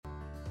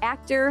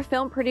Actor,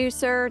 film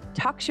producer,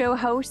 talk show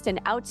host,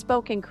 and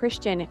outspoken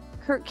Christian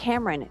Kirk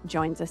Cameron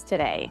joins us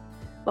today.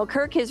 Well,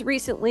 Kirk has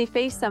recently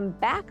faced some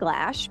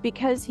backlash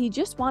because he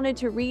just wanted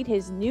to read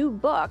his new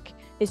book,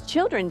 his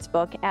children's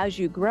book, As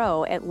You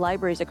Grow, at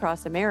libraries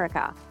across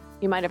America.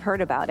 You might have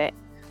heard about it.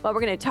 Well,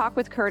 we're going to talk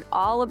with Kurt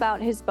all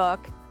about his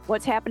book,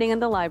 what's happening in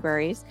the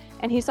libraries,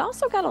 and he's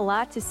also got a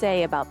lot to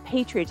say about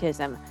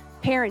patriotism,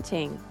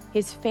 parenting,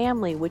 his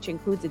family, which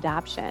includes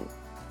adoption.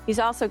 He's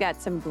also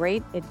got some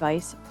great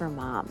advice for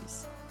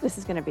moms. This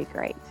is going to be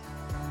great.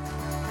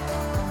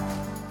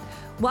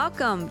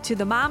 Welcome to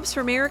the Moms for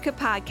America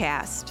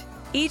podcast.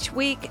 Each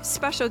week,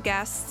 special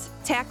guests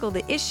tackle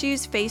the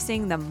issues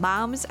facing the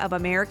moms of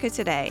America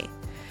today.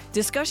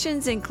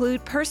 Discussions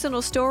include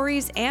personal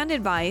stories and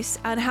advice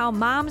on how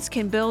moms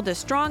can build a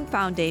strong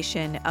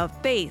foundation of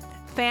faith,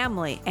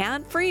 family,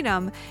 and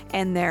freedom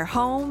in their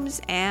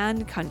homes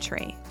and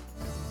country.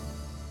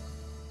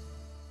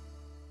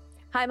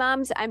 Hi,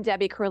 moms. I'm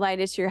Debbie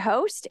Corlitis, your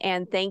host,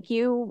 and thank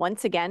you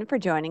once again for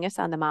joining us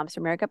on the Moms for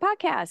America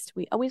podcast.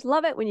 We always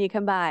love it when you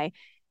come by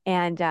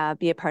and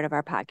be a part of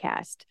our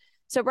podcast.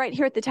 So right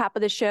here at the top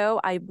of the show,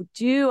 I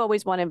do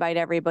always want to invite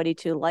everybody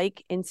to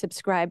like and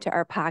subscribe to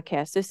our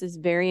podcast. This is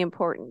very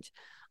important.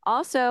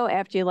 Also,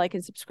 after you like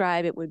and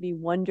subscribe, it would be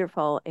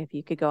wonderful if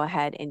you could go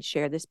ahead and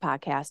share this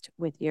podcast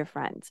with your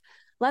friends.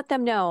 Let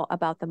them know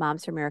about the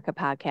Moms for America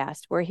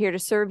podcast. We're here to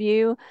serve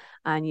you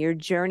on your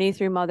journey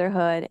through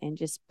motherhood and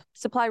just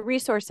supply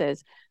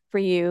resources for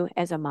you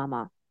as a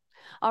mama.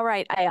 All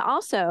right. I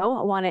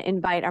also want to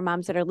invite our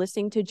moms that are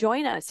listening to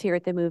join us here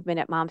at the movement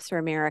at Moms for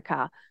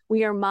America.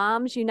 We are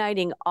moms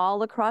uniting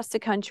all across the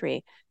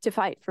country to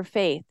fight for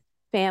faith,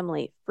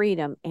 family,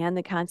 freedom, and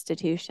the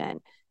Constitution.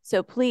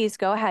 So please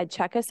go ahead,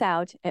 check us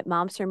out at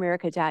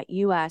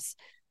momsforamerica.us,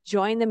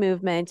 join the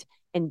movement,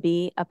 and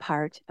be a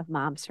part of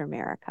Moms for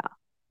America.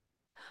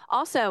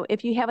 Also,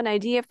 if you have an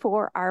idea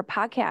for our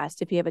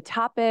podcast, if you have a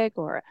topic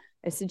or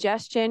a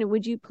suggestion,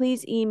 would you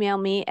please email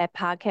me at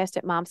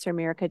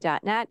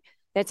podcast@momsforamerica.net.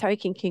 That's how you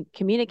can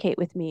communicate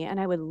with me, and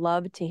I would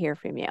love to hear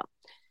from you.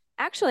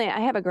 Actually,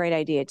 I have a great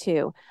idea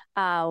too.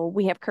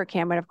 We have Kirk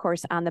Cameron, of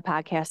course, on the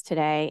podcast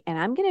today, and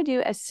I'm going to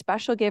do a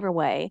special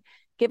giveaway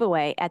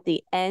at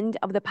the end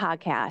of the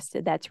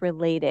podcast that's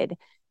related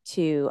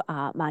to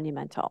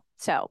Monumental.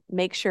 So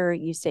make sure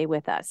you stay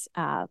with us.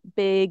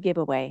 Big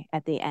giveaway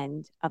at the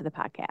end of the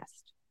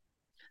podcast.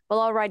 Well,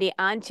 alrighty,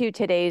 on to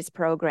today's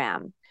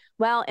program.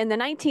 Well, in the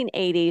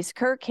 1980s,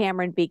 Kirk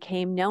Cameron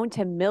became known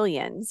to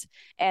millions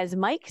as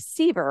Mike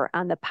Seaver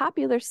on the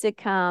popular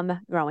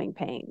sitcom Growing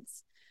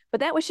Pains. But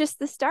that was just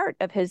the start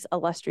of his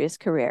illustrious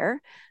career.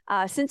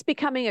 Since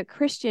becoming a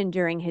Christian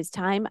during his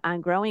time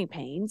on Growing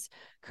Pains,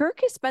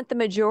 Kirk has spent the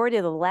majority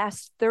of the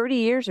last 30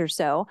 years or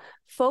so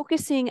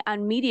focusing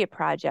on media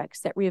projects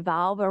that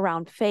revolve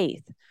around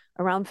faith,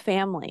 around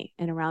family,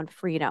 and around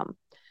freedom.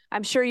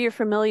 I'm sure you're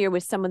familiar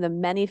with some of the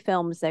many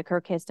films that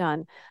Kirk has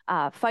done.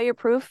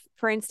 Fireproof,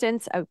 for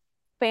instance, a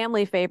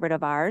family favorite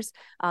of ours,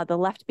 the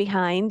Left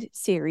Behind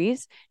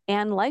series,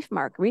 and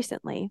Lifemark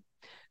recently.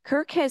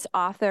 Kirk has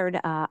authored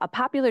a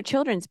popular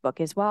children's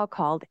book as well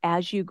called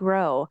As You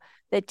Grow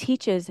that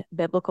teaches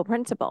biblical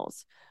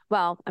principles.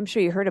 Well, I'm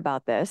sure you heard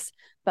about this,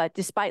 but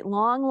despite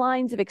long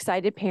lines of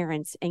excited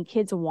parents and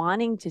kids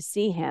wanting to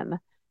see him,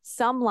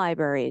 some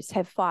libraries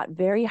have fought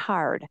very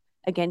hard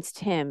against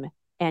him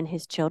and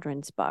his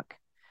children's book.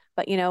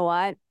 But you know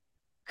what?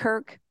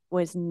 Kirk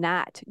was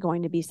not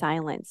going to be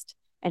silenced,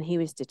 and he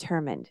was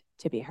determined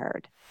to be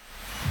heard.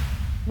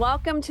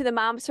 Welcome to the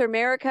Moms for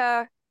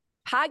America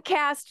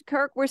podcast,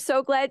 Kirk. We're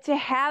so glad to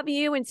have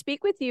you and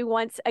speak with you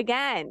once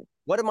again.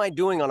 What am I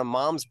doing on a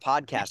mom's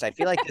podcast? I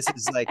feel like this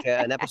is like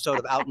an episode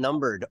of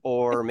Outnumbered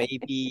or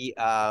maybe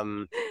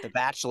The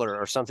Bachelor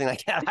or something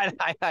like that.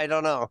 I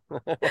don't know.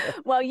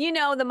 Well, you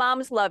know, the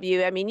moms love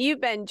you. I mean,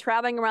 you've been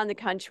traveling around the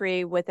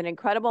country with an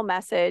incredible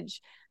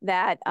message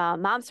that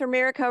Moms for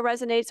America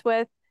resonates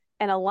with,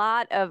 and a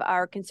lot of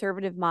our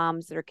conservative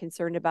moms that are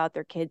concerned about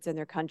their kids and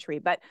their country.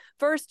 But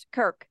first,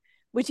 Kirk,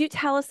 would you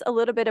tell us a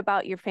little bit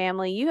about your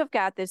family? You have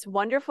got this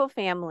wonderful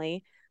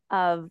family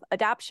of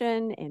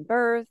adoption and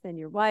birth and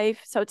your wife.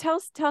 So tell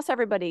us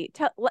everybody,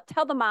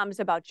 tell the moms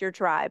about your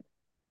tribe.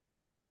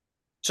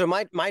 So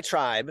my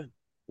tribe,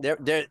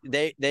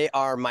 they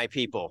are my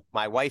people.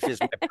 My wife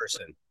is my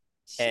person.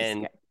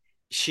 And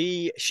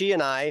she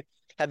and I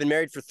have been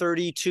married for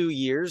 32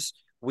 years.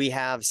 We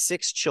have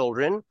 6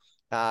 children.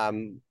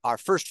 Our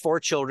first 4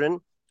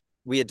 children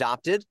we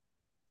adopted,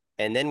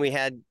 and then we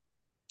had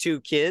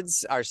 2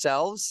 kids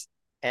ourselves,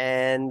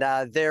 and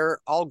they're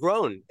all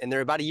grown, and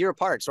they're about a year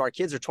apart. So our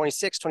kids are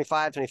 26,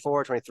 25,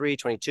 24, 23,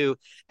 22,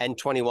 and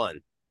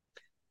 21.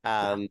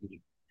 Some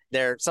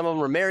of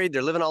them are married.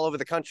 They're living all over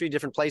the country,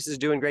 different places,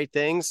 doing great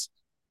things.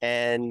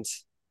 And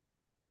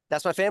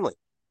that's my family.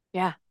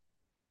 Yeah.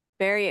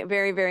 Very,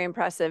 very, very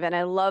impressive. And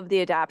I love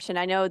the adoption.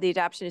 I know the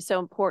adoption is so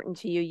important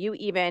to you. You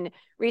even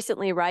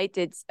recently,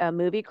 did a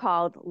movie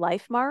called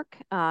Lifemark,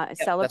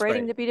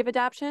 celebrating the beauty of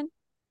adoption.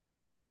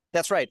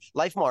 That's right.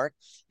 Lifemark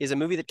is a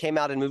movie that came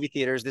out in movie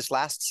theaters this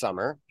last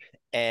summer.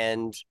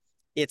 And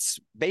it's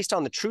based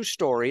on the true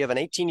story of an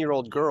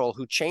 18-year-old girl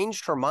who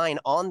changed her mind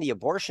on the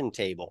abortion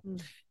table.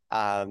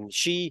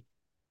 She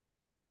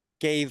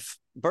gave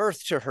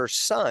birth to her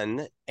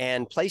son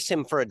and placed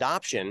him for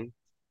adoption,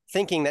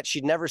 thinking that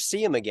she'd never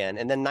see him again.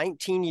 And then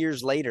 19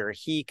 years later,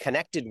 he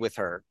connected with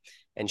her,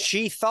 and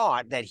she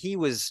thought that he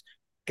was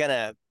going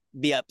to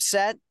be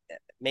upset,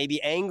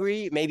 maybe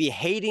angry, maybe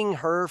hating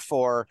her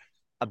for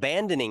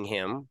abandoning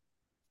him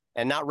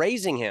and not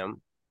raising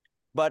him.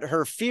 But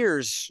her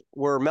fears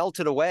were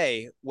melted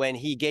away when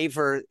he gave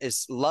her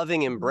this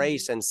loving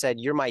embrace and said,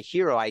 "You're my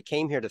hero. I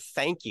came here to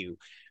thank you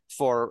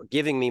for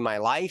giving me my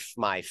life,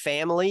 my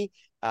family.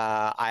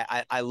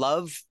 I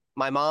love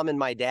my mom and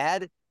my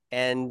dad,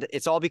 and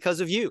it's all because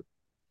of you."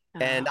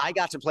 And I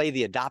got to play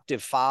the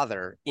adoptive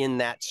father in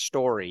that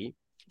story,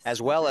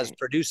 as well as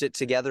produce it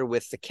together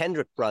with the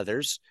Kendrick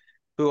brothers,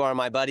 who are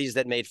my buddies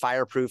that made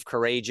Fireproof,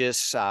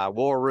 Courageous,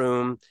 War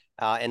Room,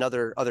 and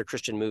other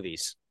Christian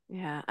movies.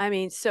 Yeah, I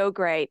mean, so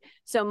great.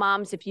 So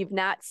moms, if you've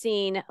not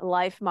seen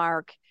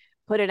Lifemark,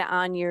 put it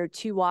on your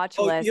to watch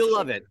list. You'll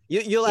love it.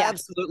 You'll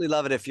absolutely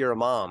love it if you're a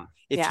mom.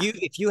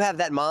 If you have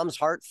that mom's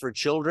heart for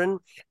children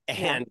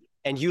and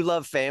you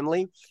love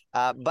family,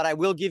 but I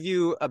will give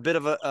you a bit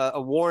of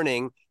a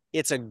warning.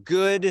 It's a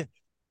good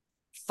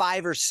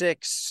 5 or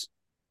 6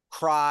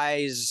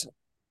 cries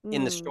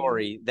in the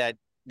story that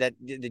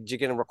you're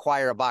going to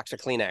require a box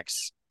of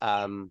Kleenex,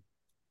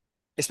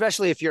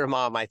 especially if you're a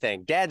mom. I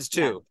think dads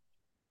too.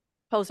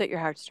 Pulls at your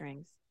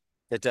heartstrings.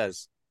 It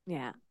does.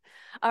 Yeah.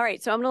 All right.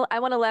 So I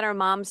want to let our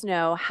moms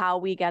know how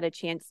we got a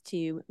chance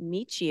to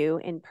meet you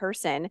in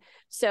person.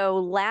 So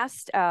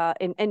last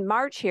in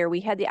March here, we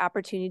had the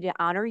opportunity to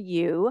honor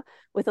you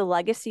with a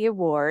Legacy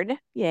Award,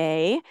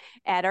 yay,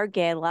 at our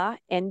gala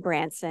in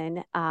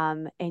Branson.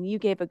 And you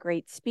gave a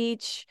great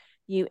speech.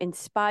 You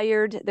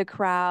inspired the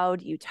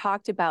crowd. You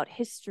talked about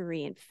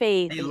history and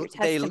faith and your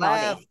testimony. They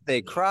laughed,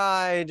 they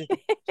cried.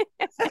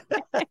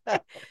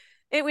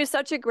 It was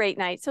such a great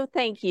night. So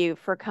thank you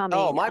for coming.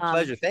 Oh, my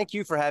pleasure. Thank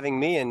you for having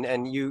me.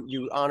 And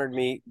you honored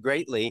me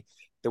greatly.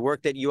 The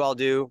work that you all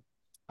do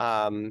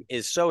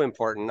is so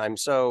important. I'm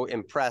so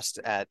impressed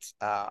at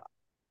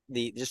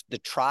the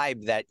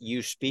tribe that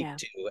you speak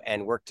to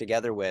and work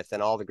together with,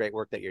 and all the great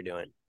work that you're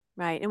doing.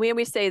 Right. And we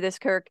always say this,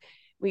 Kirk,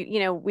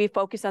 we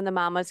focus on the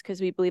mamas because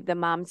we believe the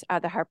moms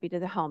are the heartbeat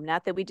of the home.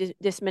 Not that we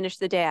diminish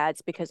the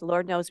dads, because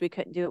Lord knows we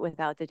couldn't do it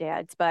without the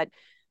dads, but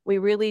we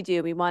really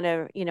do. We want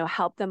to,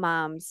 help the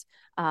moms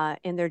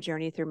in their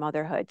journey through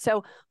motherhood.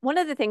 So one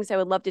of the things I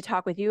would love to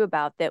talk with you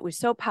about that was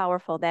so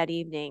powerful that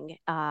evening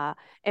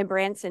in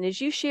Branson is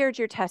you shared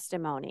your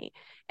testimony.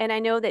 And I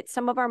know that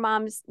some of our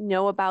moms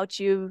know about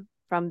you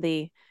from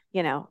the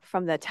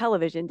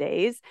television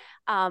days,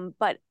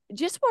 but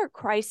just where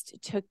Christ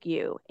took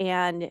you.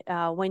 And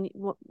when,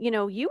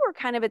 you were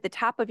kind of at the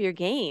top of your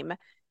game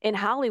in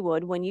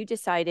Hollywood when you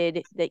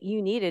decided that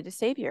you needed a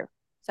savior.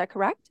 Is that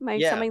correct? Am I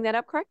summing that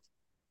up correct?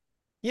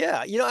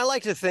 Yeah. I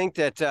like to think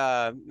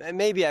that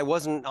maybe I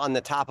wasn't on the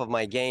top of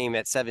my game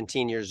at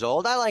 17 years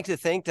old. I like to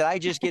think that I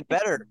just get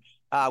better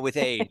with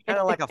age, kind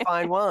of like a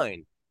fine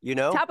wine,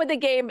 Top of the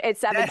game at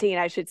 17,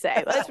 I should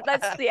say.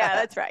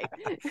 That's right.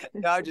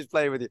 No, I'm just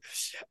playing with you.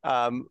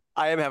 I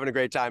am having a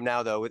great time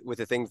now, though, with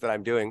the things that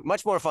I'm doing.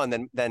 Much more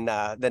fun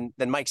than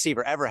Mike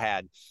Seaver ever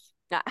had.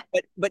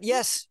 But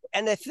yes,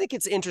 and I think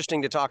it's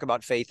interesting to talk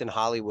about faith in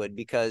Hollywood,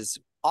 because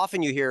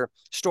often you hear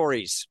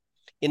stories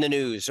in the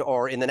news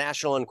or in the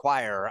National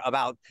Enquirer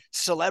about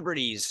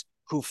celebrities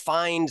who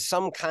find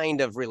some kind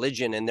of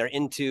religion and they're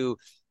into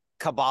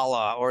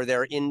Kabbalah, or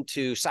they're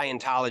into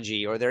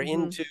Scientology, or they're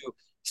into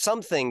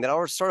something that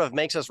always sort of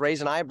makes us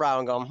raise an eyebrow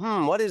and go,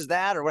 what is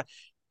that? Or what?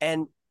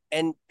 And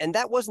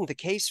that wasn't the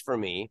case for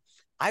me.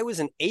 I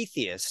was an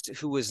atheist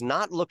who was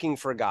not looking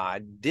for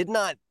God, did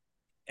not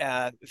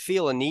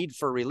feel a need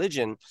for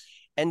religion.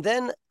 And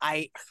then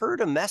I heard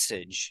a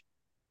message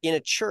in a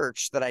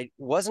church that I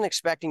wasn't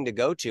expecting to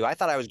go to. I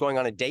thought I was going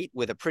on a date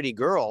with a pretty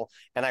girl,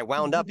 and I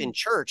wound up in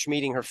church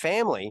meeting her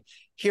family,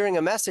 hearing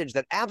a message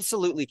that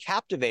absolutely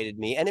captivated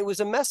me. And it was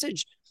a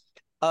message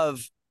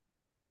of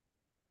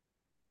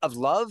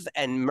love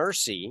and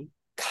mercy,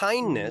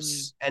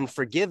 kindness and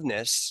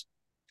forgiveness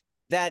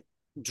that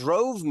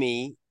drove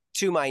me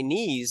to my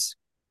knees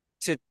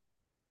to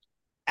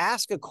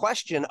ask a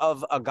question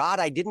of a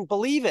God I didn't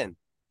believe in.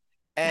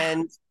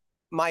 And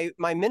my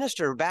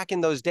minister back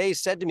in those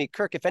days said to me,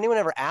 "Kirk, if anyone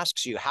ever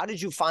asks you, how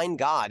did you find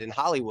God in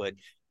Hollywood?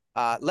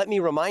 Let me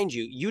remind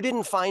you, you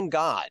didn't find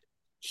God.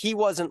 He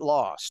wasn't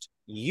lost.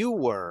 You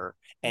were,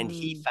 and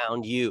he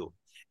found you."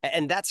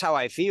 And that's how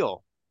I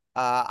feel.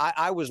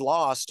 I was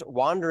lost,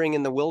 wandering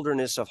in the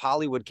wilderness of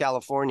Hollywood,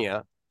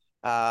 California,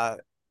 the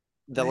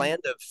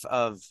land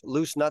of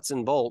loose nuts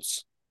and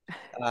bolts.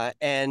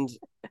 And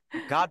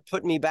God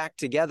put me back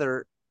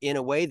together in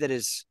a way that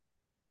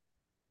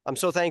I'm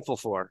so thankful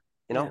for.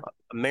 I'm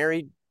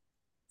married,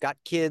 got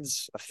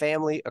kids, a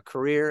family, a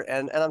career,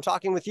 and I'm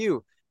talking with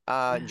you,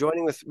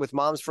 joining with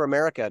Moms for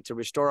America to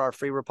restore our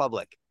free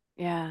republic.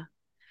 Yeah.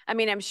 I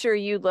mean, I'm sure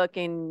you look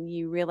and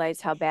you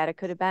realize how bad it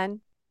could have been.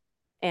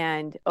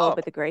 and Oh,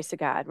 but the grace of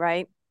God,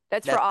 right?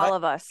 That's for that's all right.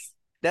 of us.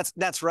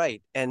 That's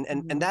right.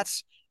 And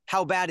that's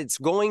how bad it's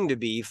going to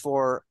be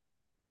for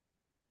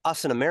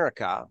us in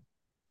America,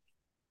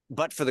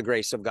 but for the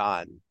grace of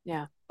God.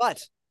 Yeah.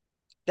 But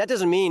that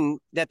doesn't mean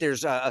that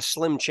there's a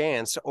slim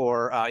chance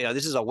or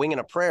this is a wing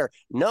and a prayer.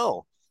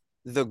 No,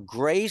 the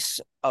grace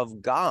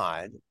of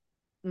God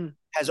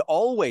has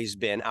always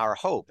been our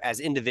hope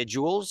as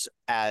individuals,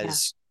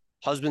 as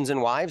husbands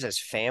and wives, as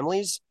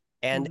families,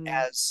 and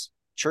as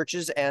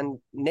churches and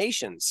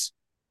nations.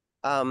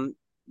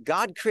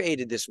 God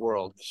created this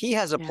world. He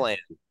has a plan.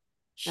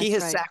 He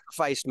has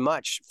sacrificed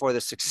much for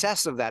the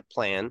success of that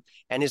plan,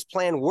 and his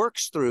plan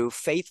works through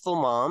faithful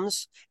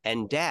moms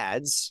and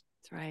dads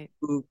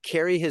who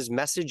carry his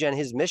message and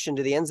his mission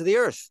to the ends of the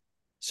earth.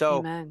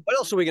 So what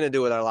else are we going to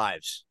do with our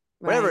lives?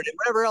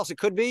 Whatever else it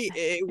could be,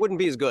 it wouldn't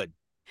be as good.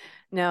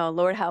 No,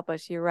 Lord help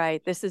us. You're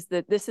right. This is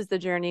the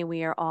journey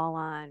we are all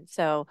on.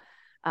 So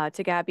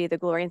to God be the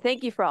glory. And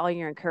thank you for all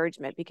your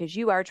encouragement, because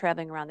you are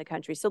traveling around the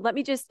country. So let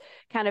me just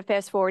kind of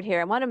fast forward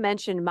here. I want to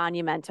mention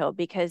Monumental,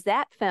 because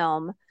that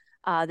film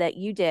that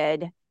you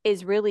did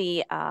is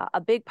really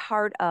a big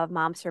part of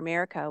Moms for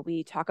America.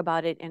 We talk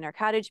about it in our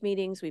cottage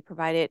meetings. We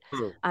provide it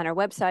on our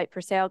website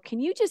for sale. Can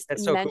you just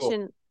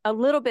mention a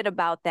little bit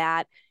about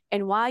that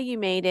and why you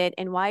made it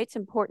and why it's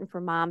important for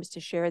moms to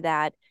share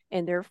that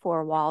in their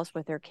four walls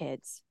with their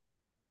kids?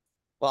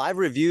 Well, I've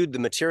reviewed the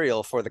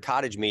material for the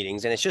cottage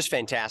meetings, and it's just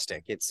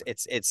fantastic. It's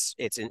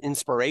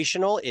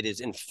inspirational. It is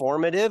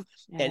informative,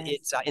 and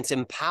it's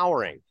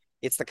empowering.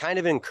 It's the kind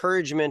of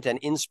encouragement and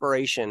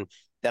inspiration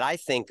that I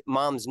think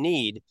moms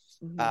need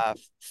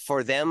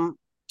for them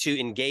to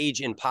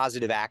engage in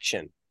positive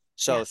action.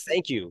 So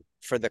thank you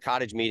for the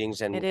cottage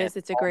meetings, and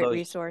it's a great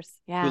resource.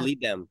 Who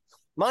lead them.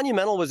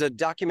 Monumental was a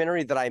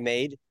documentary that I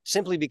made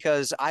simply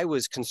because I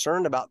was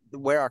concerned about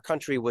where our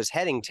country was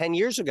heading 10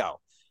 years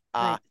ago.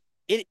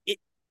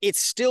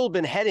 It's still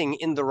been heading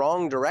in the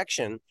wrong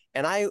direction.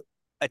 And I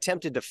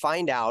attempted to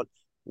find out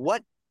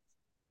what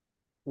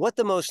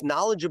the most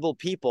knowledgeable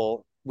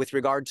people with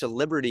regard to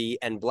liberty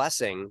and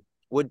blessing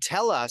would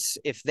tell us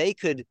if they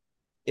could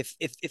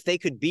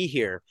be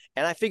here.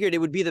 And I figured it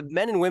would be the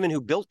men and women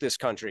who built this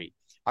country,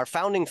 our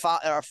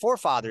our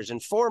forefathers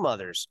and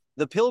foremothers,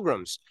 the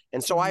Pilgrims.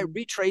 And so I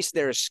retraced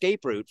their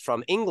escape route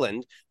from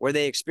England, where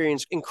they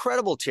experienced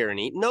incredible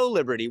tyranny, no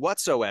liberty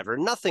whatsoever,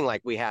 nothing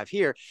like we have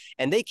here.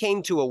 And they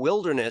came to a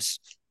wilderness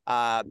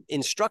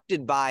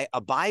instructed by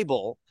a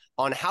Bible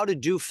on how to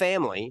do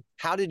family,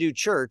 how to do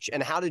church,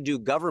 and how to do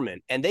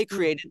government. And they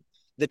created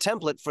the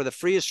template for the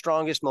freest,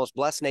 strongest, most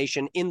blessed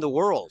nation in the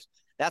world.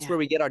 That's where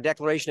we get our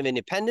Declaration of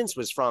Independence,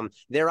 was from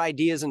their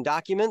ideas and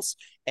documents,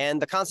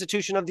 and the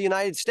Constitution of the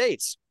United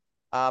States,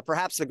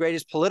 perhaps the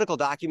greatest political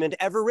document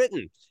ever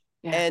written.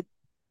 And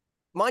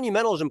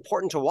Monumental is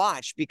important to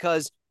watch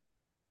because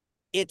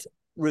it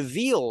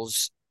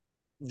reveals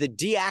the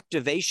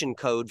deactivation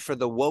code for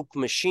the woke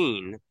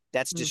machine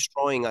that's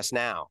destroying us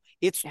now.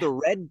 It's the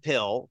red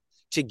pill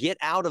to get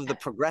out of the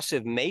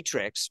progressive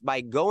matrix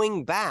by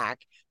going back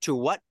to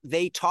what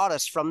they taught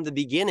us from the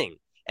beginning.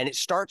 And it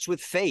starts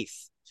with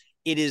faith.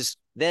 It is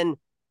then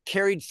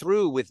carried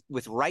through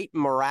with right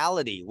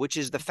morality, which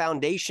is the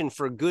foundation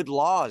for good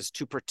laws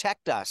to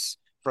protect us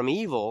from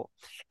evil.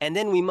 And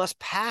then we must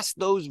pass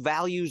those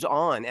values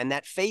on and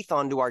that faith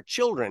on to our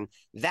children.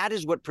 That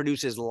is what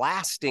produces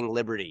lasting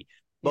liberty,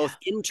 both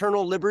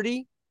internal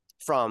liberty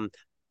from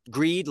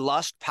greed,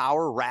 lust,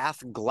 power,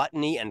 wrath,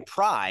 gluttony, and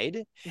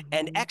pride,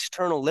 and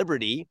external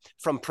liberty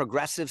from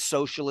progressive,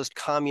 socialist,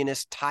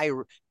 communist,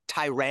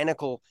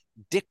 tyrannical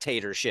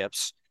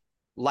dictatorships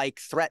like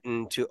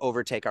threaten to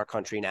overtake our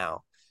country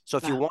now. So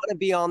if you want to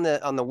be on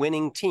the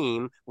winning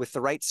team with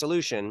the right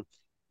solution,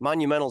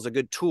 Monumental is a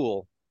good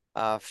tool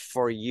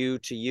for you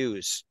to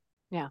use.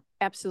 Yeah,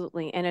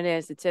 absolutely. And it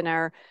is. It's in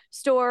our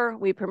store.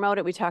 We promote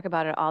it. We talk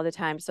about it all the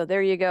time. So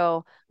there you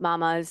go,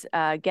 mamas.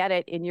 Get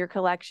it in your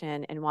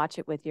collection and watch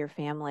it with your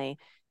family.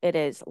 It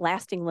is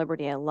lasting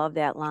liberty. I love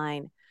that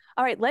line.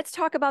 All right, let's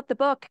talk about the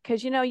book,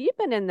 because, you've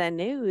been in the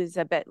news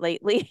a bit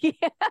lately.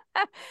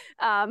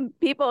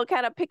 People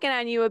kind of picking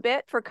on you a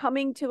bit for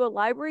coming to a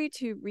library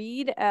to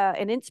read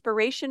an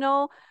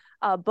inspirational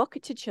book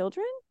to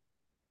children.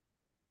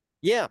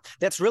 Yeah,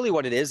 that's really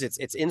what it is.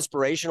 It's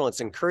inspirational. It's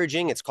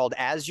encouraging. It's called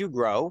As You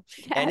Grow.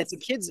 And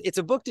it's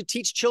a book to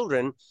teach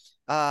children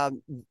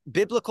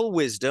biblical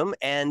wisdom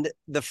and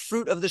the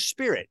fruit of the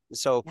Spirit.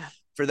 So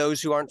for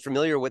those who aren't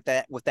familiar with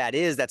what that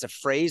is, that's a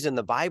phrase in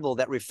the Bible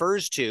that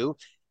refers to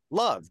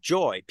love,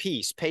 joy,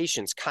 peace,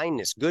 patience,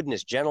 kindness,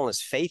 goodness,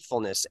 gentleness,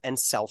 faithfulness, and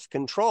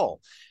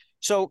self-control.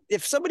 So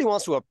if somebody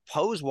wants to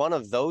oppose one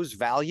of those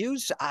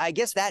values, I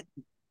guess that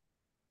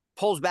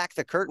pulls back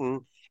the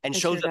curtain and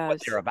shows us what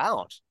they're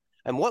about.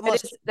 And what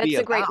must it be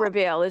that's a great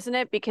reveal, isn't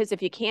it? Because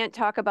if you can't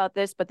talk about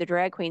this, but the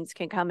drag queens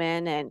can come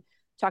in and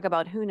talk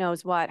about who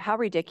knows what, how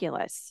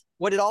ridiculous.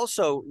 What it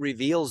also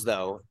reveals,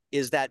 though,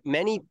 is that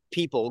many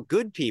people,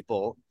 good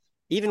people,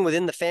 even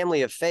within the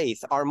family of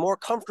faith, are more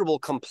comfortable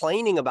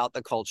complaining about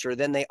the culture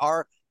than they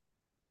are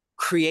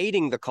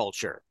creating the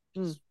culture.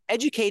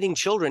 educating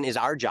children is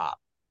our job.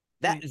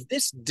 Right.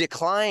 This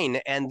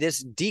decline and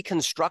this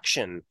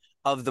deconstruction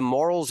of the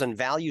morals and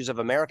values of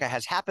America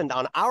has happened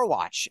on our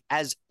watch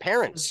as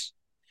parents.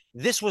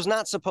 This was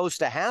not supposed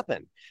to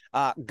happen.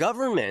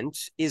 Government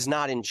is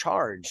not in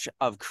charge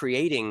of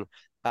creating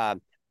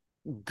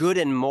good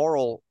and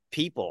moral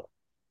people.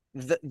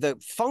 The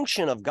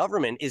function of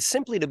government is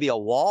simply to be a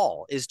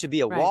wall,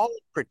 Right. wall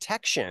of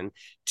protection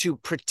to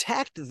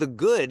protect the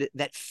good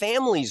that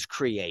families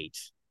create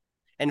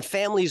and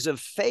families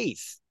of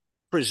faith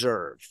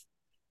preserve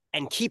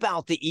and keep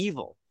out the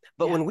evil.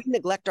 But when we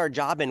neglect our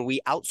job and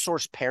we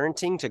outsource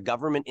parenting to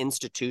government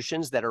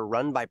institutions that are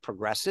run by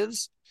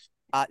progressives,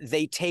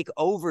 they take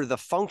over the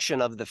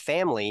function of the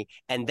family,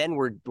 and then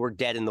we're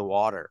dead in the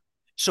water.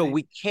 So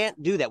we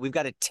can't do that. We've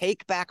got to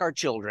take back our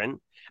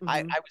children.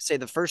 I would say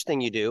the first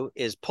thing you do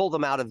is pull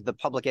them out of the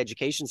public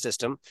education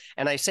system.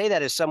 And I say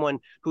that as someone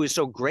who is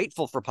so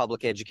grateful for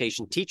public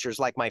education teachers,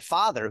 like my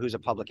father, who's a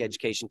public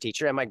education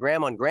teacher, and my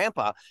grandma and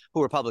grandpa,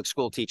 who are public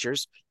school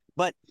teachers.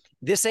 But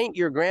this ain't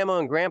your grandma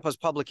and grandpa's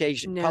public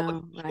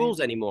schools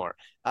anymore.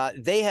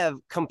 They have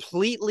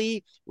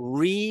completely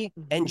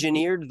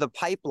re-engineered the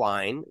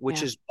pipeline,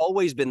 which has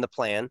always been the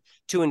plan,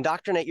 to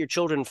indoctrinate your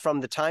children from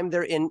the time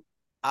they're in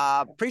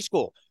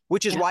preschool,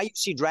 which is why you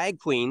see drag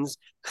queens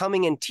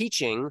coming and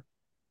teaching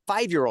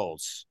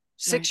 5-year-olds,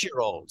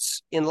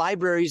 6-year-olds in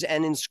libraries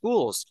and in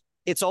schools.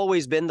 It's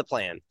always been the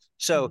plan.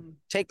 So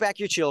take back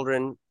your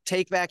children,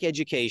 take back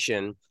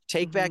education,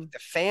 take back the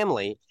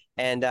family.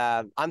 And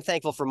I'm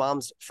thankful for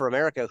Moms for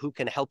America who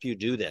can help you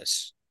do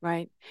this.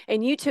 Right.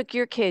 And you took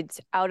your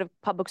kids out of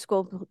public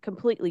school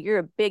completely. You're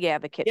a big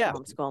advocate for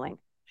homeschooling.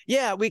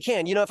 Yeah, we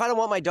can. You know, if I don't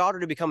want my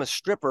daughter to become a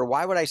stripper,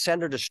 why would I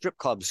send her to strip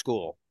club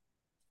school?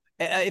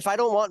 If I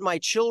don't want my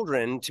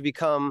children to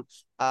become,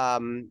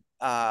 what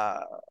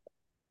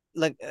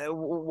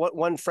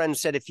one friend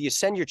said, if you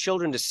send your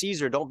children to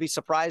Caesar, don't be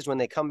surprised when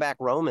they come back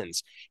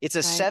Romans. It's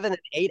a 7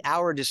 and 8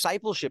 hour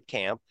discipleship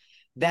camp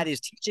that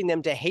is teaching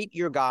them to hate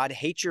your God,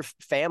 hate your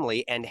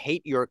family, and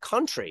hate your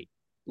country,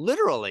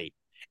 literally.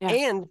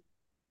 And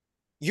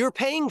you're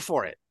paying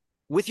for it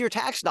with your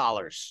tax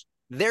dollars.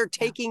 They're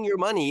taking your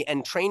money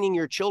and training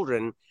your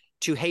children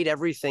to hate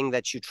everything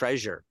that you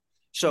treasure.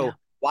 So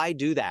why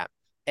do that?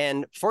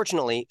 And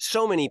fortunately,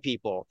 so many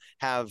people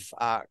have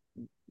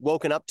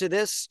woken up to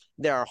this.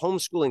 There are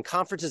homeschooling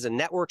conferences and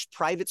networks,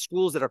 private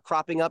schools that are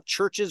cropping up.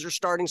 Churches are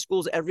starting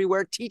schools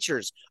everywhere.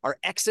 Teachers are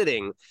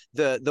exiting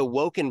the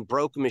woke and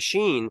broke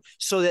machine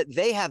so that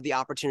they have the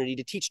opportunity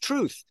to teach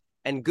truth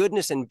and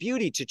goodness and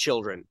beauty to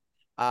children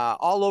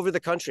all over the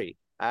country.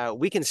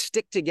 We can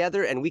stick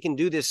together and we can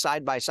do this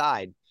side by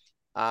side.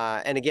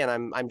 And again,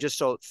 I'm just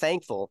so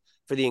thankful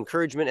for the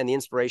encouragement and the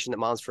inspiration that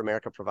Moms for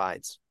America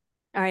provides.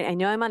 All right. I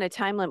know I'm on a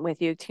time limit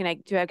with you.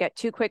 I've got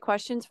 2 quick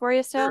questions for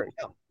you still?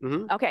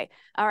 Sure, Okay.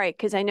 All right.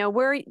 Because I know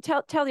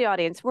tell the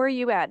audience, where are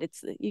you at?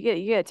 You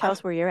got to tell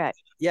us where you're at.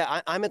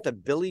 Yeah, I'm at the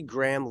Billy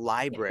Graham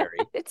Library.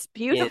 It's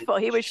beautiful.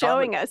 He was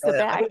showing us the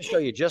back. I'm going to show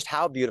you just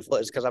how beautiful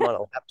it is because I'm on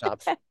a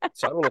laptop.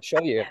 So I'm going to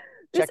show you.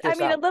 Check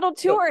this out. A little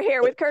tour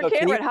here with Kirk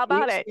Cameron. How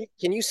about it?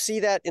 Can you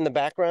see that in the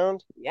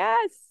background?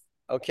 Yes.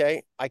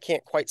 Okay. I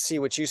can't quite see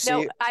what you see.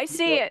 No, I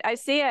see it. I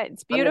see it.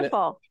 It's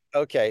beautiful.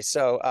 Okay.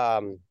 So,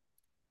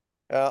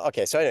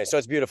 so anyway, so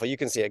it's beautiful. You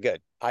can see it.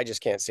 Good. I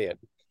just can't see it.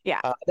 Yeah.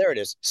 There it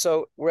is.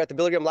 So we're at the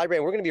Billy Graham Library,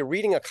 and we're going to be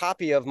reading a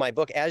copy of my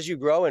book, As You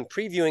Grow, and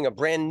previewing a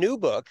brand new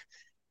book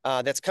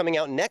that's coming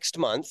out next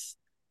month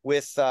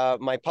with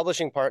my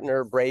publishing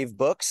partner, Brave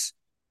Books.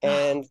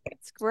 And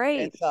it's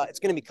great. It's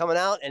going to be coming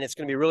out, and it's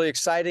going to be really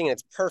exciting, and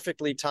it's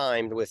perfectly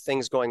timed with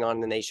things going on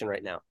in the nation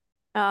right now.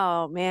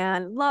 Oh,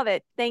 man. Love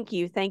it. Thank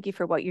you. Thank you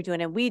for what you're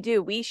doing. And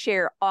we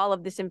share all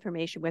of this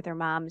information with our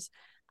moms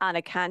on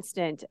a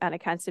constant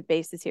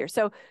basis here.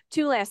 So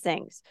 2 last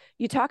things.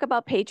 You talk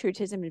about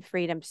patriotism and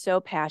freedom so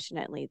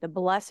passionately, the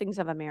blessings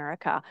of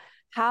America.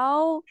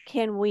 How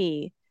can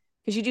we,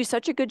 because you do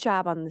such a good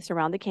job on this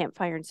around the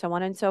campfire and so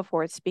on and so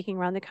forth, speaking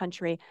around the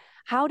country,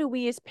 how do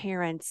we as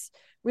parents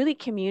really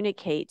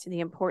communicate the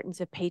importance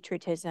of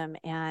patriotism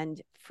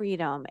and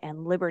freedom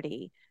and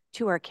liberty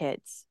to our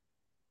kids?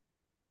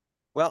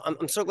 Well,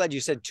 I'm so glad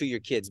you said to your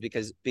kids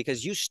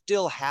because you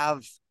still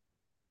have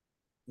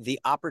the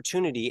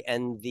opportunity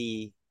and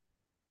the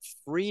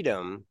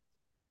freedom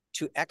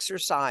to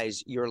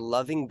exercise your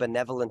loving,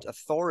 benevolent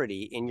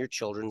authority in your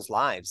children's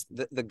lives.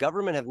 The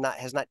government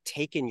has not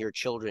taken your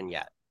children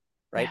yet,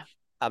 right?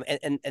 Yeah.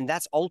 And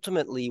that's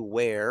ultimately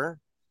where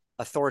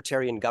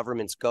authoritarian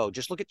governments go.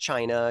 Just look at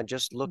China.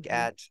 Just look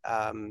at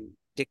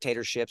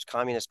dictatorships,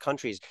 communist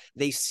countries.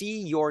 They see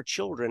your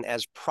children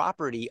as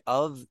property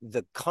of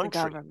the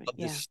country, of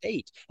the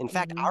state. In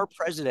fact, our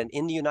president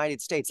in the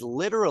United States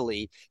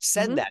literally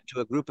said that to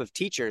a group of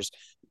teachers,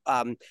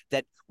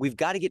 that we've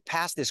got to get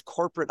past this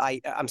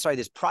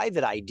this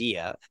private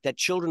idea that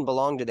children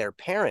belong to their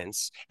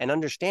parents and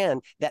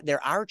understand that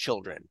they're our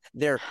children.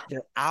 They're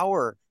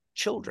our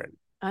children.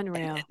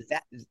 Unreal.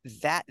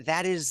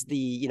 That is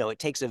the, it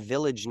takes a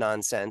village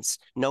nonsense.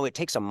 No, it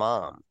takes a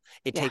mom.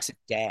 It takes a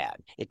dad.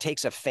 It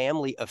takes a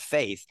family of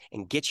faith,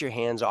 and get your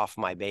hands off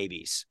my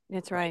babies.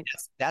 That's right.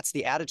 That's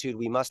the attitude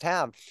we must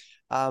have.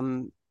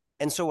 And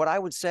so what I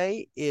would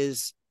say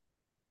is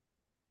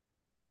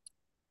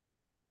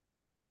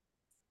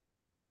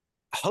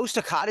host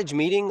a cottage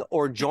meeting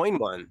or join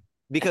one,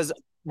 because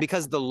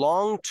the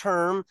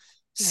long-term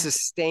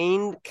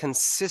sustained,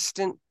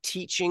 consistent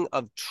teaching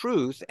of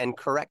truth and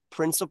correct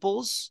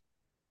principles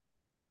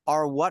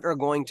are what are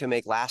going to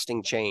make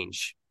lasting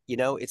change.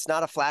 It's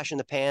not a flash in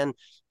the pan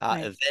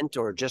event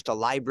or just a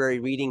library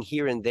reading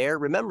here and there.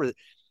 Remember,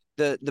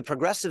 the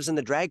progressives and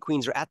the drag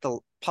queens are at the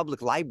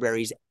public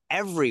libraries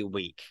every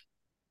week,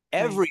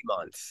 every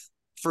month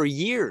for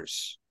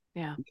years.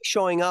 Yeah.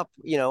 Showing up,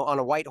 on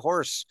a white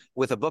horse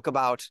with a book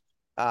about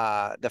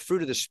the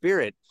fruit of the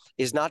Spirit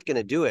is not going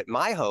to do it.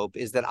 My hope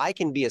is that I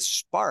can be a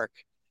spark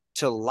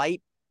to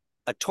light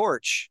a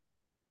torch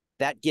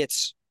that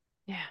gets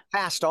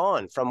passed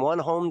on from one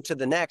home to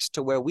the next,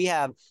 to where we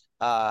have,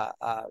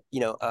 a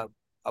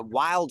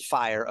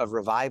wildfire of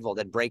revival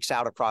that breaks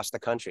out across the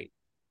country.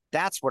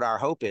 That's what our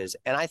hope is.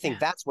 And I think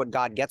that's what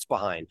God gets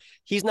behind.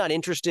 He's not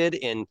interested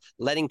in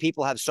letting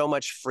people have so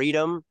much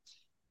freedom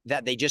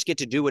that they just get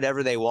to do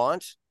whatever they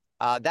want.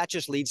 That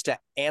just leads to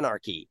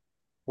anarchy.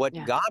 What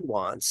God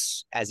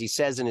wants, as he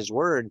says in his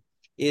word,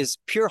 is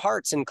pure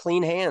hearts and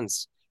clean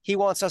hands. He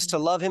wants us to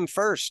love him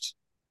first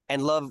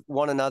and love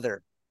one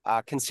another,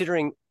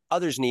 considering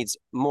others' needs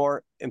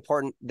more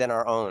important than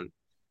our own.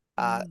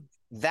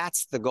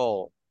 That's the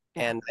goal.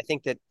 And I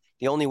think that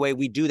the only way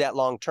we do that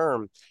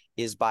long-term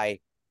is by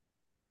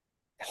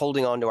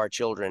holding on to our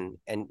children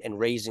and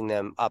raising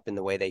them up in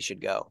the way they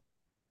should go.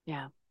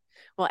 Yeah.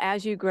 Well,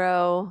 as you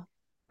grow,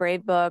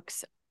 Brave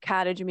Books,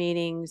 cottage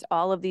meetings,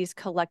 all of these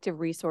collective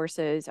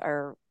resources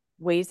are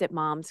ways that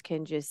moms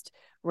can just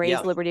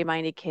raise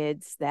liberty-minded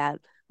kids that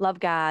love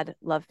God,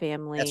 love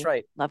family, that's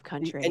right, love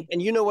country.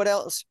 And you know what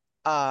else?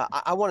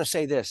 I want to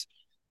say this.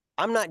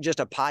 I'm not just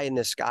a pie in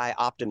the sky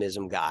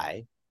optimism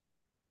guy.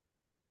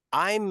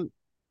 I'm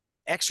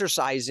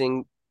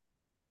exercising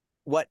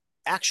what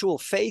actual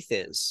faith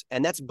is,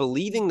 and that's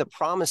believing the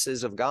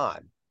promises of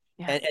God.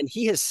 And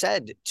he has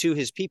said to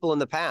his people in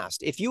the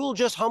past, if you will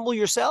just humble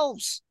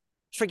yourselves,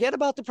 forget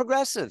about the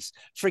progressives,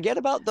 forget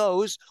about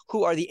those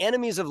who are the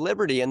enemies of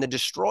liberty and the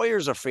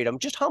destroyers of freedom.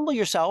 Just humble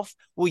yourself.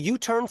 Will you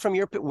turn from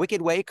your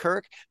wicked way,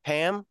 Kirk,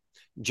 Pam,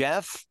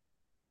 Jeff,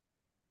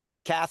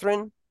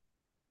 Catherine,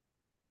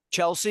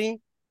 Chelsea,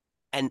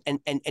 and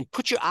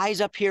put your eyes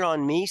up here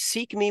on me?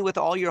 Seek me with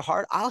all your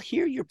heart. I'll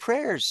hear your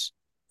prayers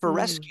for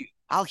rescue.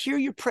 I'll hear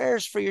your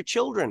prayers for your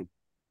children.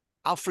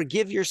 I'll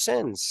forgive your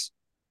sins,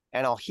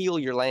 and I'll heal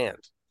your land.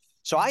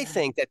 So I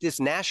think that this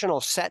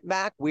national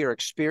setback we are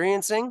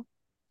experiencing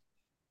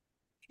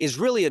is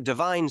really a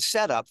divine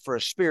setup for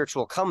a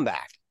spiritual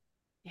comeback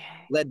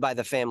led by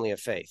the family of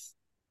faith.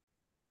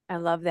 I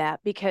love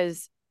that,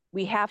 because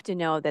we have to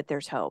know that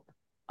there's hope.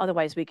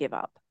 Otherwise we give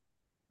up,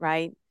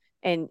 right?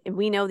 And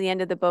we know the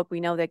end of the book.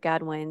 We know that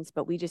God wins,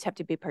 but we just have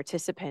to be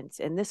participants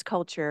in this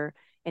culture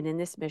and in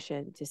this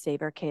mission to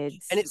save our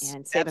kids and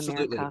save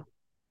America.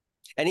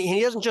 And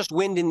he doesn't just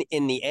win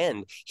in the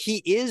end.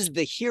 He is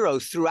the hero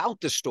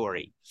throughout the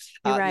story.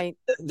 You're right.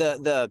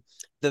 The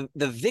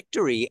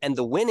victory and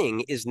the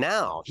winning is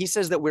now. He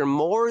says that we're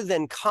more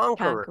than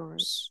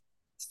conquerors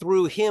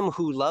through him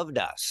who loved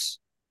us,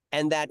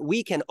 and that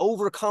we can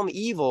overcome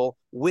evil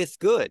with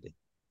good.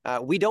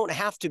 We don't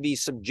have to be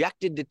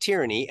subjected to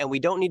tyranny, and we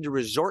don't need to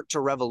resort to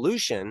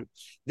revolution.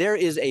 There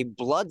is a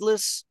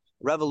bloodless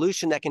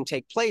revolution that can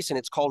take place, and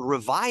it's called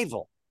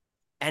revival.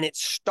 And it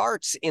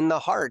starts in the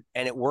heart,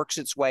 and it works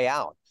its way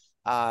out.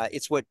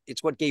 It's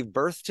what gave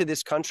birth to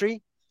this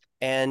country,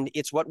 and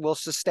it's what will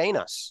sustain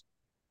us.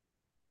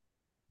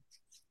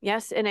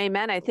 Yes, and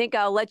amen. I think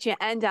I'll let you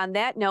end on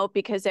that note,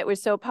 because it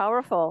was so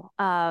powerful.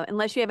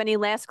 Unless you have any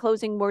last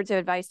closing words of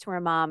advice to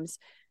our moms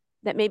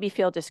that maybe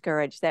feel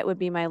discouraged, that would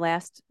be my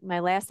last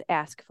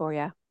ask for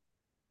you.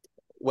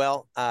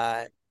 Well,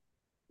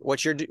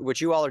 what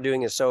you all are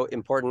doing is so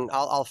important.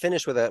 I'll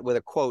finish with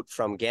a quote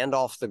from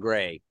Gandalf the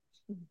Grey.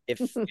 If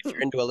you're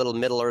into a little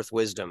Middle Earth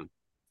wisdom,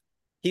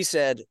 he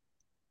said,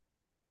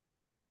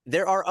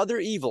 "There are other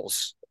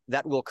evils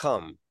that will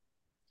come,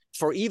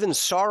 for even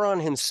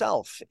Sauron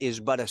himself is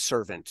but a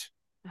servant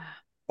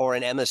or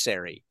an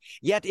emissary.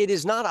 Yet it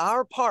is not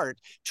our part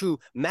to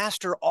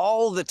master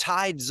all the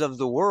tides of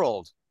the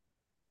world,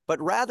 but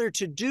rather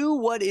to do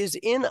what is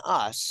in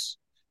us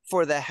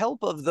for the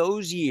help of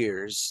those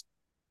years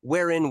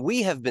wherein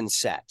we have been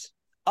set,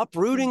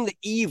 uprooting the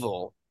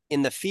evil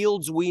in the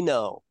fields we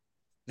know,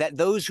 that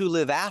those who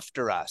live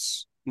after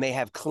us may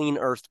have clean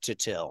earth to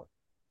till.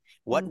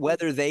 What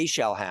weather they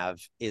shall have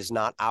is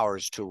not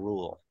ours to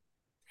rule."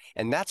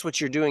 And that's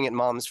what you're doing at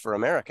Moms for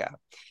America.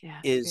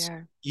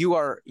 You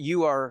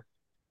are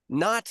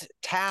not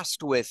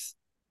tasked with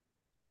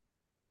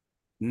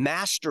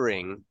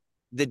mastering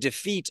the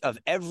defeat of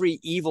every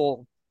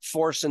evil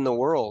force in the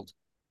world,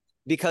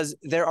 because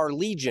there are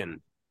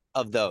legion.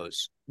 of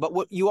those. But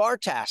what you are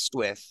tasked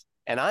with,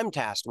 and I'm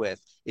tasked with,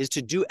 is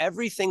to do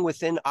everything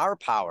within our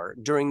power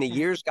during the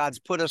years God's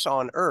put us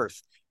on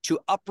earth to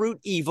uproot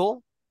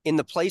evil in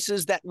the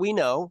places that we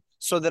know,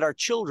 so that our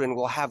children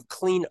will have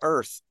clean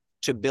earth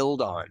to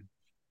build on.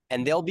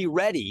 And they'll be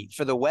ready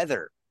for the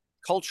weather,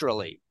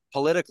 culturally,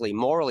 politically,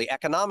 morally,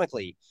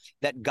 economically,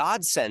 that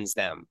God sends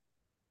them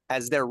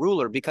as their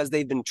ruler, because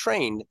they've been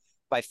trained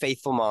by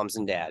faithful moms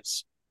and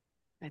dads.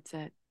 That's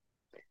it.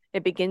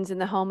 It begins in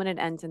the home and it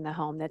ends in the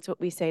home. That's what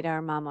we say to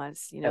our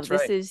mamas. You know,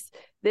 That's right.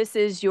 This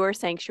is your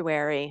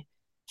sanctuary.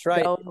 That's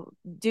right. Go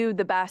do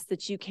the best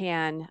that you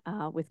can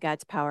with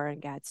God's power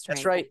and God's strength.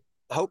 That's right.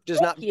 Hope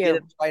does not begin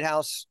at the White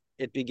House.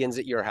 It begins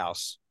at your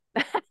house.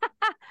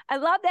 I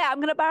love that. I'm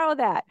going to borrow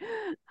that.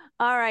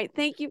 All right.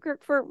 Thank you,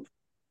 Kirk, for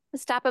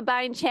stopping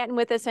by and chatting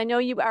with us. I know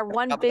you are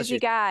one busy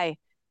guy.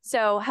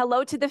 So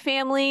hello to the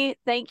family.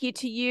 Thank you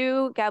to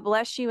you. God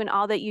bless you and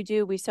all that you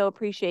do. We so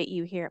appreciate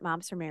you here at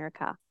Moms for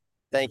America.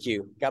 Thank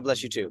you. God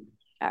bless you too.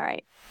 All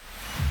right.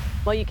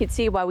 Well, you can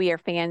see why we are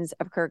fans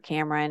of Kirk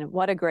Cameron.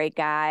 What a great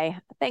guy.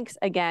 Thanks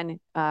again,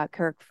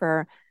 Kirk,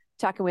 for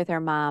talking with our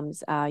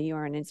moms. You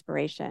are an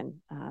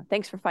inspiration.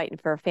 Thanks for fighting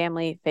for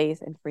family,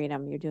 faith, and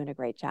freedom. You're doing a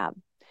great job.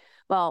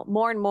 Well,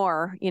 more and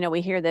more,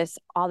 we hear this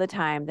all the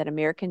time, that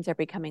Americans are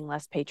becoming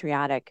less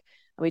patriotic.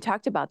 We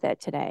talked about that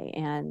today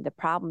and the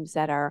problems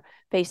that are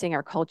facing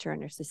our culture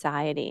and our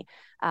society.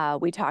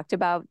 We talked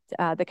about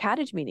the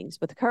cottage meetings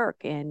with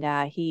Kirk,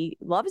 and he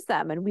loves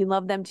them, and we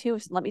love them too.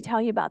 So let me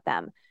tell you about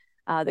them.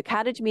 The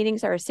cottage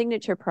meetings are a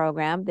signature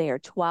program. They are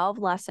 12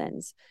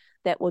 lessons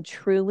that will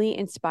truly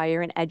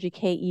inspire and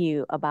educate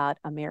you about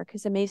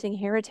America's amazing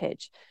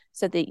heritage,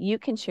 so that you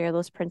can share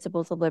those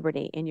principles of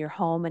liberty in your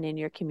home and in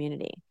your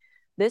community.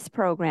 This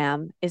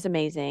program is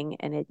amazing,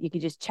 and you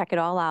can just check it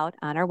all out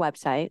on our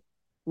website.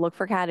 Look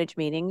for cottage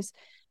meetings.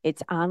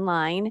 It's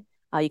online.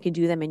 You can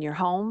do them in your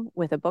home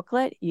with a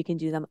booklet. You can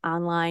do them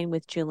online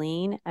with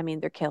Julene. I mean,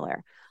 they're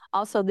killer.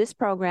 Also, this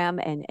program,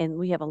 and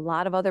we have a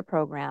lot of other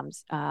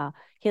programs,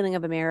 Healing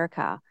of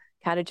America,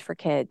 Cottage for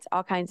Kids,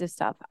 all kinds of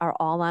stuff are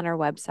all on our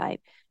website,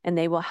 and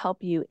they will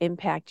help you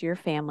impact your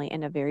family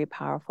in a very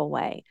powerful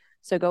way.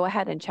 So go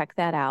ahead and check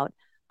that out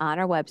on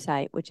our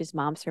website, which is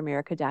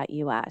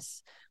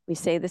momsforamerica.us. We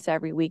say this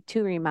every week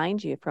to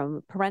remind you,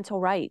 from parental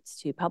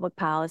rights to public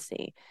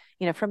policy,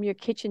 from your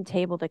kitchen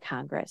table to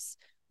Congress,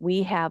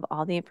 we have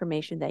all the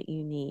information that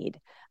you need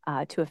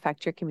to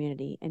affect your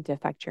community and to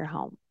affect your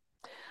home.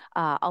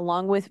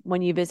 Along with,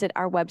 when you visit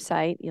our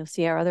website, you'll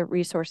see our other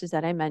resources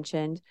that I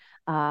mentioned.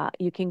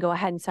 You can go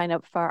ahead and sign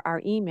up for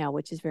our email,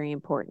 which is very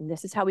important.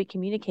 This is how we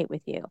communicate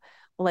with you.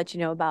 We'll let you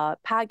know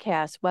about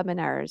podcasts,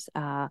 webinars,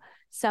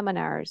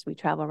 seminars. We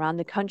travel around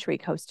the country,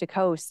 coast to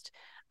coast,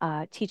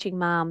 teaching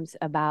moms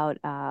about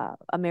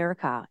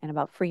America and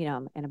about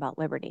freedom and about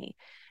liberty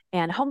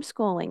and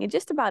homeschooling and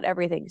just about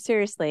everything.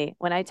 Seriously,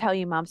 when I tell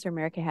you Moms for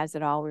America has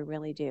it all, we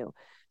really do.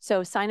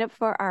 So sign up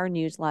for our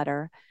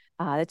newsletter.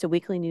 It's a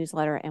weekly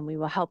newsletter, and we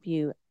will help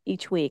you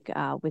each week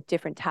with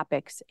different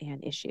topics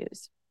and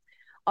issues.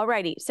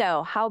 Alrighty,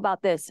 so how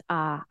about this?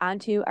 On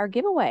to our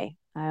giveaway.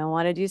 I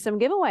want to do some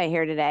giveaway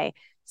here today.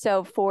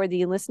 So for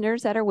the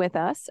listeners that are with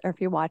us, or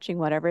if you're watching,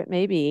 whatever it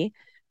may be,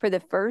 for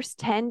the first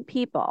 10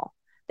 people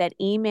that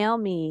email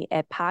me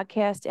at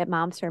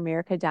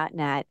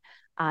podcast@momsforamerica.net,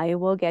 I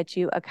will get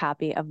you a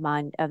copy of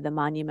the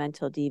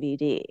Monumental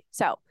DVD.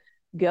 So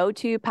go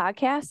to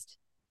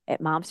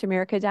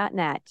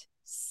podcast@momsforamerica.net.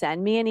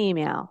 Send me an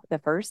email. The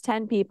first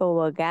 10 people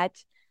will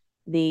get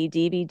the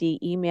DVD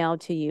emailed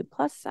to you.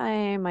 Plus,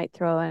 I might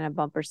throw in a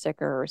bumper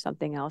sticker or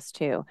something else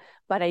too.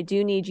 But I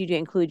do need you to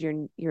include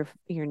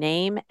your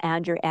name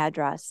and your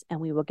address, and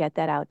we will get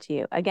that out to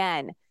you.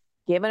 Again,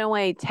 giving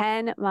away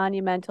 10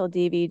 Monumental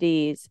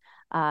DVDs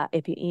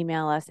if you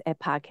email us at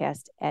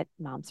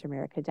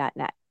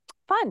podcast@momsforamerica.net.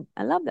 Fun.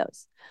 I love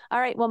those. All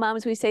right. Well,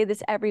 moms, we say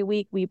this every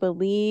week. We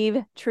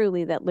believe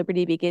truly that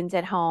liberty begins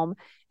at home,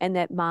 and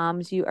that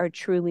moms, you are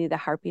truly the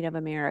heartbeat of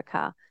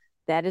America.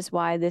 That is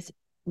why this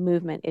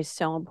movement is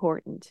so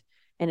important,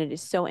 and it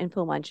is so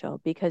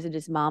influential, because it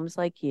is moms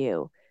like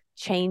you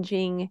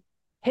changing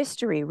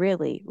history,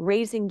 really,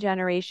 raising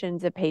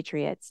generations of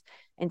patriots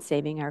and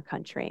saving our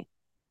country.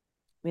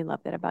 We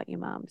love that about you,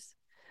 moms.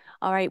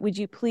 All right. Would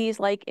you please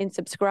like and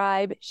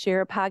subscribe, share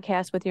a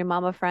podcast with your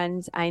mama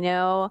friends? I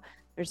know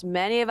there's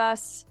many of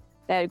us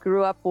that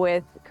grew up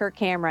with Kirk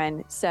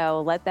Cameron,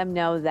 so let them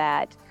know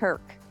that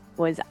Kirk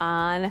was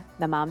on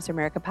the Moms for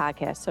America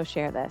podcast, so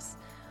share this.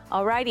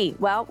 All righty.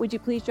 Well, would you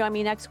please join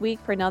me next week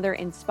for another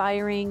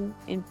inspiring,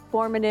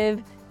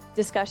 informative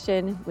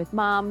discussion with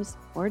moms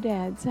or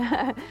dads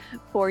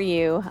for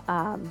you.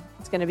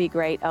 It's going to be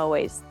great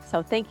always.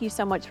 So thank you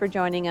so much for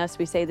joining us.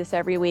 We say this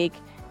every week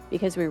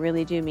because we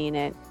really do mean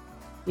it.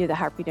 You're the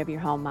heartbeat of your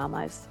home,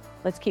 mamas.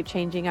 Let's keep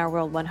changing our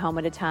world one home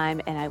at a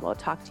time, and I will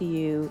talk to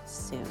you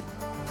soon.